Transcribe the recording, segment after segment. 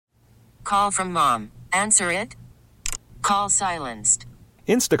Call from mom. Answer it. Call silenced.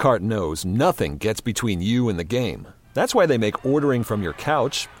 Instacart knows nothing gets between you and the game. That's why they make ordering from your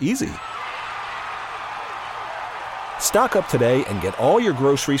couch easy. Stock up today and get all your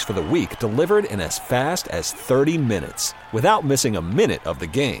groceries for the week delivered in as fast as 30 minutes without missing a minute of the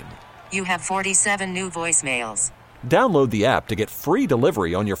game. You have 47 new voicemails. Download the app to get free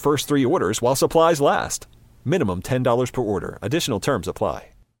delivery on your first 3 orders while supplies last. Minimum $10 per order. Additional terms apply.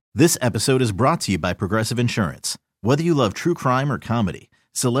 This episode is brought to you by Progressive Insurance. Whether you love true crime or comedy,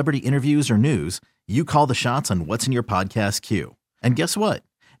 celebrity interviews or news, you call the shots on what's in your podcast queue. And guess what?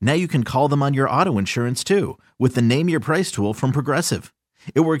 Now you can call them on your auto insurance too with the Name Your Price tool from Progressive.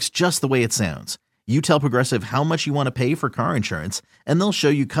 It works just the way it sounds. You tell Progressive how much you want to pay for car insurance, and they'll show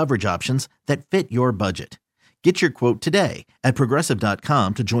you coverage options that fit your budget. Get your quote today at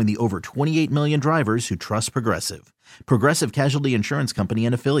Progressive.com to join the over 28 million drivers who trust Progressive. Progressive Casualty Insurance Company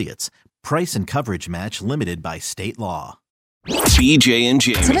and Affiliates. Price and coverage match limited by state law. BJ and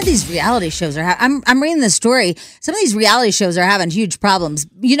Jamie. Some of these reality shows are. I'm reading this story. Some of these reality shows are having huge problems.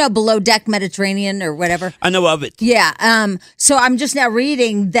 You know, Below Deck Mediterranean or whatever. I know of it. Yeah. So I'm just now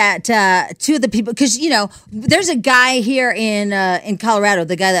reading that two of the people, because there's a guy here in Colorado,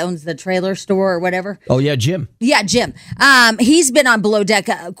 the guy that owns the trailer store or whatever. Oh yeah, Jim. Yeah, Jim. He's been on Below Deck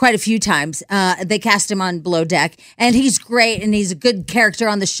quite a few times. They cast him on Below Deck, and he's great, and he's a good character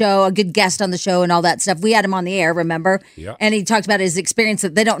on the show, a good guest on the show, and all that stuff. We had him on the air, remember? Yeah. And he talked about his experience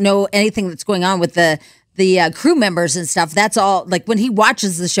that they don't know anything that's going on with the crew members and stuff. That's all. Like when he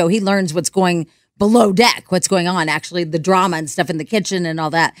watches the show, he learns what's going below deck, what's going on, actually, the drama and stuff in the kitchen and all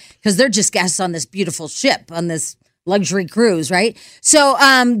that, because they're just guests on this beautiful ship, on this luxury cruise, right? So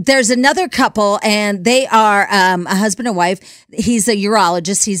there's another couple, and they are a husband and wife. He's a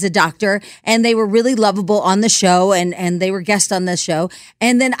urologist, he's a doctor, and they were really lovable on the show, and they were guests on the show.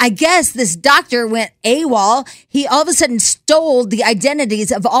 And then I guess this doctor went AWOL. He all of a sudden stole the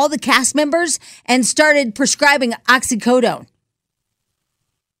identities of all the cast members and started prescribing oxycodone.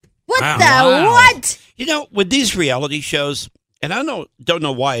 What? You know, with these reality shows, and I don't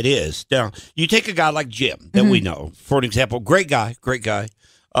know why it is. Now, you take a guy like Jim that we know, for an example, great guy,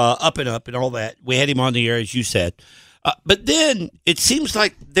 up and all that. We had him on the air, as you said. But then it seems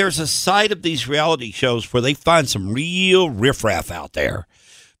like there's a side of these reality shows where they find some real riffraff out there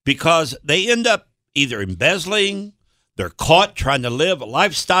because they end up either embezzling, they're caught trying to live a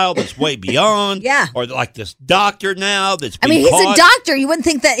lifestyle that's way beyond. Yeah. Or like this doctor now that's been he's caught. a doctor. You wouldn't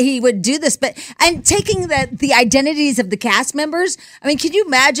think that he would do this, and taking the identities of the cast members. I mean, can you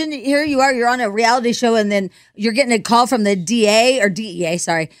imagine? Here you are, you're on a reality show, and then you're getting a call from the DEA,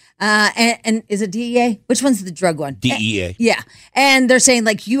 sorry. And is it DEA? Which one's the drug one? DEA. Yeah. And they're saying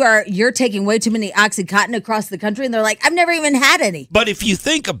like you're taking way too many Oxycontin across the country, and they're like, I've never even had any. But if you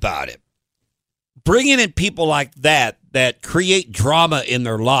think about it, bringing in people like that create drama in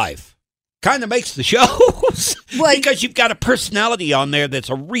their life kind of makes the shows because you've got a personality on there that's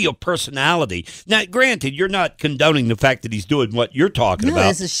a real personality. Now, granted, you're not condoning the fact that he's doing what you're talking about.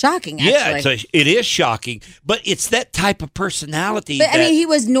 This is shocking, actually. Yeah, it is shocking, but it's that type of personality. But, he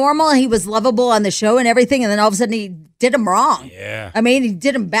was normal, he was lovable on the show and everything, and then all of a sudden he did him wrong. Yeah. I mean, he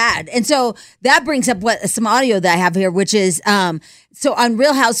did him bad. And so that brings up some audio that I have here, which is, so on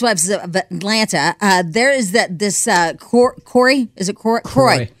Real Housewives of Atlanta, there is this Kroy, is it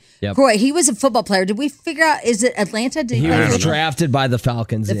Kroy? Yep. Kroy, he was a football player. Did we figure out, is it Atlanta? He was drafted by the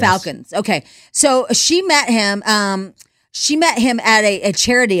Falcons. The Falcons. Okay. So she met him at a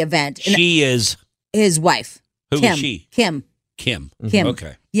charity event. She is his wife. Who Kim. is she? Kim. Kim.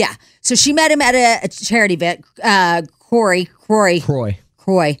 Okay. Yeah. So she met him at a charity event. Kroy.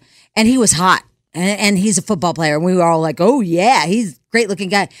 And he was hot. And he's a football player. And we were all like, oh, yeah, he's a great looking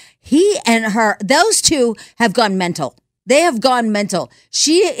guy. He and her, those two have gone mental. They have gone mental.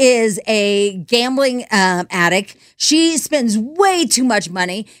 She is a gambling addict. She spends way too much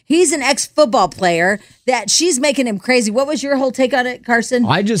money. He's an ex-football player that she's making him crazy. What was your whole take on it, Carson?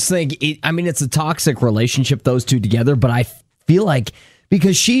 I just think, it's a toxic relationship, those two together, but I feel like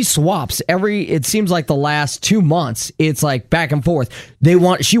because she swaps it seems like the last 2 months, it's like back and forth.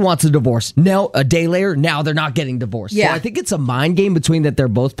 She wants a divorce. Now, a day later, now they're not getting divorced. Yeah. So I think it's a mind game between that they're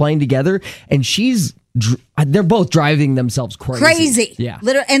both playing together, and they're both driving themselves crazy. Yeah.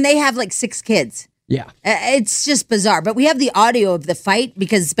 Literally, and they have like 6 kids. Yeah. It's just bizarre. But we have the audio of the fight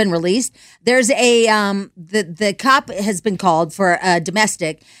because it's been released. There's the cop has been called for a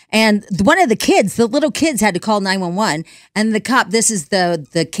domestic, and one of the little kids had to call 911, and the cop, this is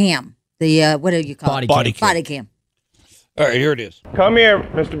the cam. What do you call it? Body cam. All right, here it is. Come here,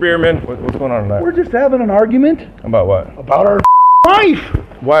 Mr. Bierman. What's going on tonight? We're just having an argument. About what? About our wife.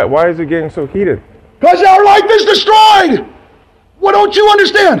 Why is it getting so heated? Because our life is destroyed. What don't you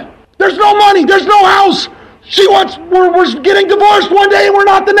understand? There's no money. There's no house. We're getting divorced one day and we're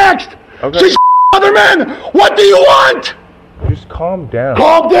not the next. Okay. She's other men. What do you want? Just calm down.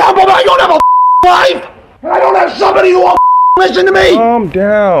 Calm down, but I don't have a wife. And I don't have somebody who will listen to me. Calm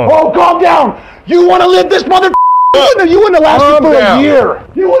down. Oh, calm down. You want to live this mother? You wouldn't have lasted for a year.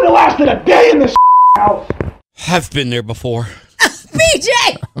 You wouldn't have lasted a day in this house. I've been there before.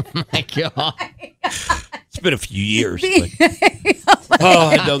 BJ! Oh my God. It's been a few years. But,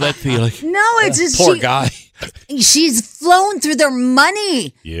 I know that feeling. No, it's just Poor guy. She's flown through their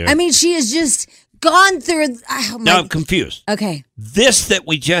money. Yeah. I mean, she has just gone through. Now I'm confused. Okay. This that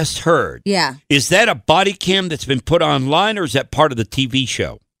we just heard. Yeah. Is that a body cam that's been put online, or is that part of the TV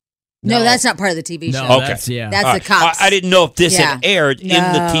show? No, that's not part of the TV show. No, Okay. that's the cops. I didn't know if this had aired in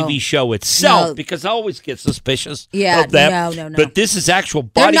the No. TV show itself, No. because I always get suspicious Yeah, of that. no. But this is actual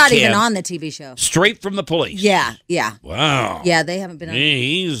They're body not cam even on the TV show. straight from the police. Yeah. Wow. Yeah, they haven't been on.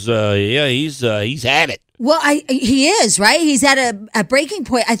 He's at it. Well, he is, right? He's at a breaking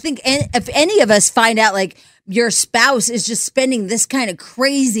point. I think if any of us find out, like, your spouse is just spending this kind of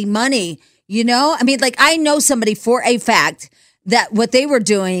crazy money, you know? I mean, like, I know somebody for a fact that what they were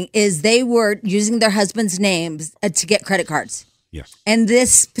doing is they were using their husband's names to get credit cards. Yes. And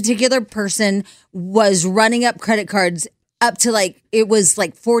this particular person was running up credit cards up to it was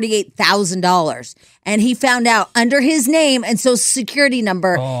like $48,000. And he found out under his name and social security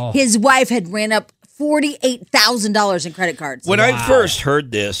number, his wife had ran up $48,000 in credit cards. When I first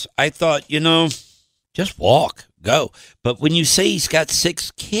heard this, I thought, just walk, go. But when you say he's got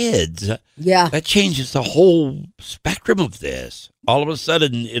 6 kids, that changes the whole spectrum of this. All of a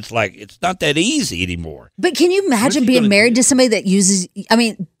sudden, it's like, it's not that easy anymore. But can you imagine being married to somebody that uses,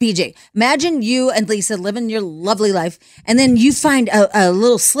 BJ, imagine you and Lisa living your lovely life, and then you find a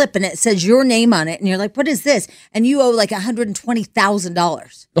little slip and it says your name on it, and you're like, what is this? And you owe like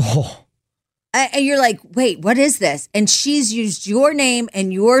 $120,000. Oh. And you're like, wait, what is this? And she's used your name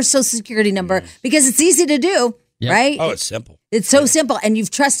and your social security number because it's easy to do, right? Oh, it's simple. It's so simple. And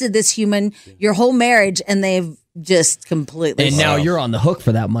you've trusted this human your whole marriage, and they've just completely. And now you're on the hook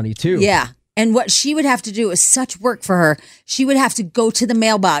for that money, too. Yeah. And what she would have to do is such work for her. She would have to go to the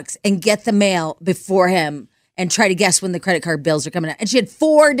mailbox and get the mail before him and try to guess when the credit card bills are coming out. And she had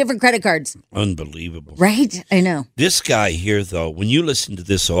 4 different credit cards. Unbelievable. Right? I know. This guy here, though, when you listen to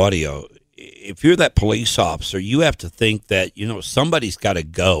this audio, if you're that police officer, you have to think that, somebody's got to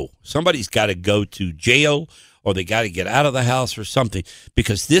go. Somebody's got to go to jail, or they got to get out of the house or something,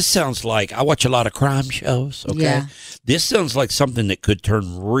 because this sounds like, I watch a lot of crime shows, okay? Yeah. This sounds like something that could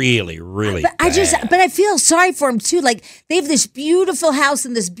turn really, really But bad. I feel sorry for him too. Like, they have this beautiful house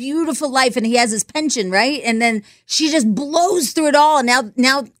and this beautiful life, and he has his pension, right? And then she just blows through it all, and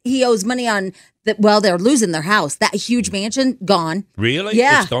now he owes money on they're losing their house. That huge mansion, gone. Really?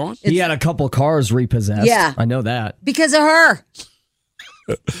 Yeah. It's gone? He had a couple cars repossessed. Yeah. I know that. Because of her.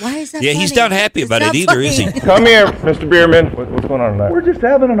 Why is that Yeah, funny? he's not happy about It's it not either, is he? funny. Come here, Mr. Bierman. What's going on tonight? We're just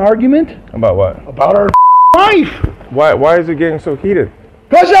having an argument About what? about our wife. Why is it getting so heated?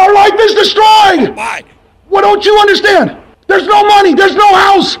 Because our life is destroyed. Why? What don't you understand? There's no money. There's no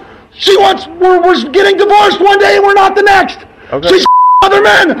house. We're getting divorced one day and we're not the next. Okay. She's other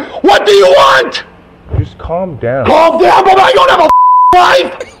men. What do you want? Just calm down. Calm down, but I don't have a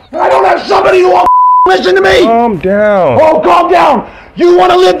wife. And I don't have somebody who will listen to me. Calm down. Oh, calm down. You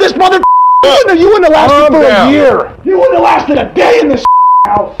want to live this mother? You wouldn't have lasted Calm for down. a year. You wouldn't have lasted a day in this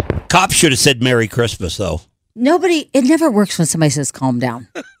house. Cops should have said Merry Christmas, though. It never works when somebody says calm down.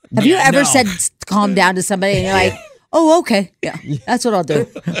 Have you ever said calm down to somebody and you're like, oh, okay. Yeah, that's what I'll do.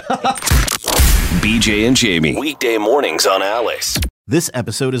 BJ and Jamie. Weekday mornings on Alice. This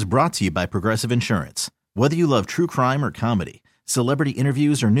episode is brought to you by Progressive Insurance. Whether you love true crime or comedy, celebrity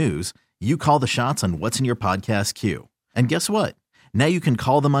interviews or news, you call the shots on what's in your podcast queue. And guess what? Now you can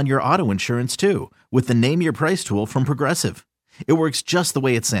call them on your auto insurance too with the Name Your Price tool from Progressive. It works just the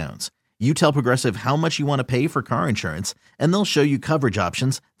way it sounds. You tell Progressive how much you want to pay for car insurance, and they'll show you coverage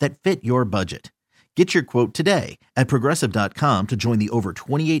options that fit your budget. Get your quote today at Progressive.com to join the over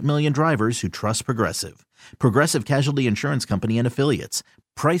 28 million drivers who trust Progressive. Progressive Casualty Insurance Company and Affiliates.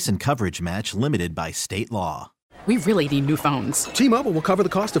 Price and coverage match limited by state law. We really need new phones. T-Mobile will cover the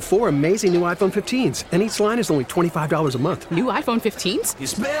cost of 4 amazing new iPhone 15s, and each line is only $25 a month. New iPhone 15s?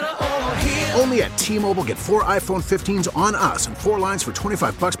 It's better over here. Only at T-Mobile, get 4 iPhone 15s on us and 4 lines for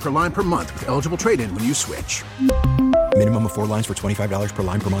 $25 per line per month with eligible trade-in when you switch. Minimum of 4 lines for $25 per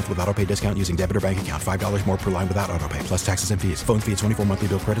line per month with autopay discount using debit or bank account. $5 more per line without autopay, plus taxes and fees. Phone fee at 24 monthly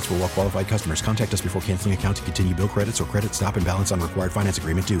bill credits for well-qualified customers. Contact us before canceling account to continue bill credits or credit stop and balance on required finance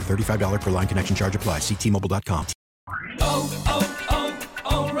agreement due. $35 per line connection charge applies. See T-Mobile.com.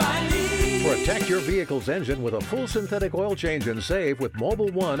 O'Reilly. Protect your vehicle's engine with a full synthetic oil change and save with Mobile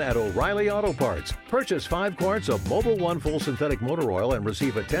One at O'Reilly Auto Parts. Purchase 5 quarts of Mobile One full synthetic motor oil and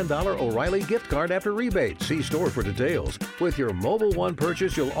receive a $10 O'Reilly gift card after rebate. See store for details. With your Mobile One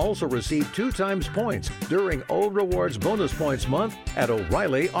purchase, you'll also receive 2 times points during O Rewards Bonus Points Month at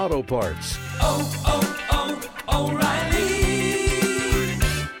O'Reilly Auto Parts. O'Reilly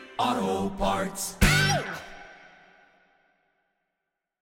Auto Parts.